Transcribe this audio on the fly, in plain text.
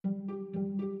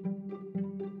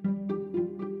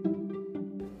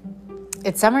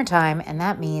It's summertime, and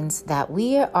that means that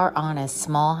we are on a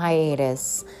small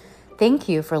hiatus. Thank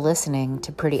you for listening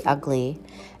to Pretty Ugly.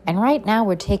 And right now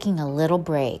we're taking a little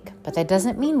break, but that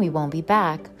doesn't mean we won't be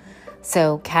back.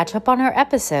 So catch up on our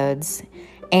episodes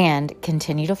and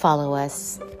continue to follow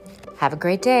us. Have a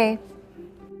great day.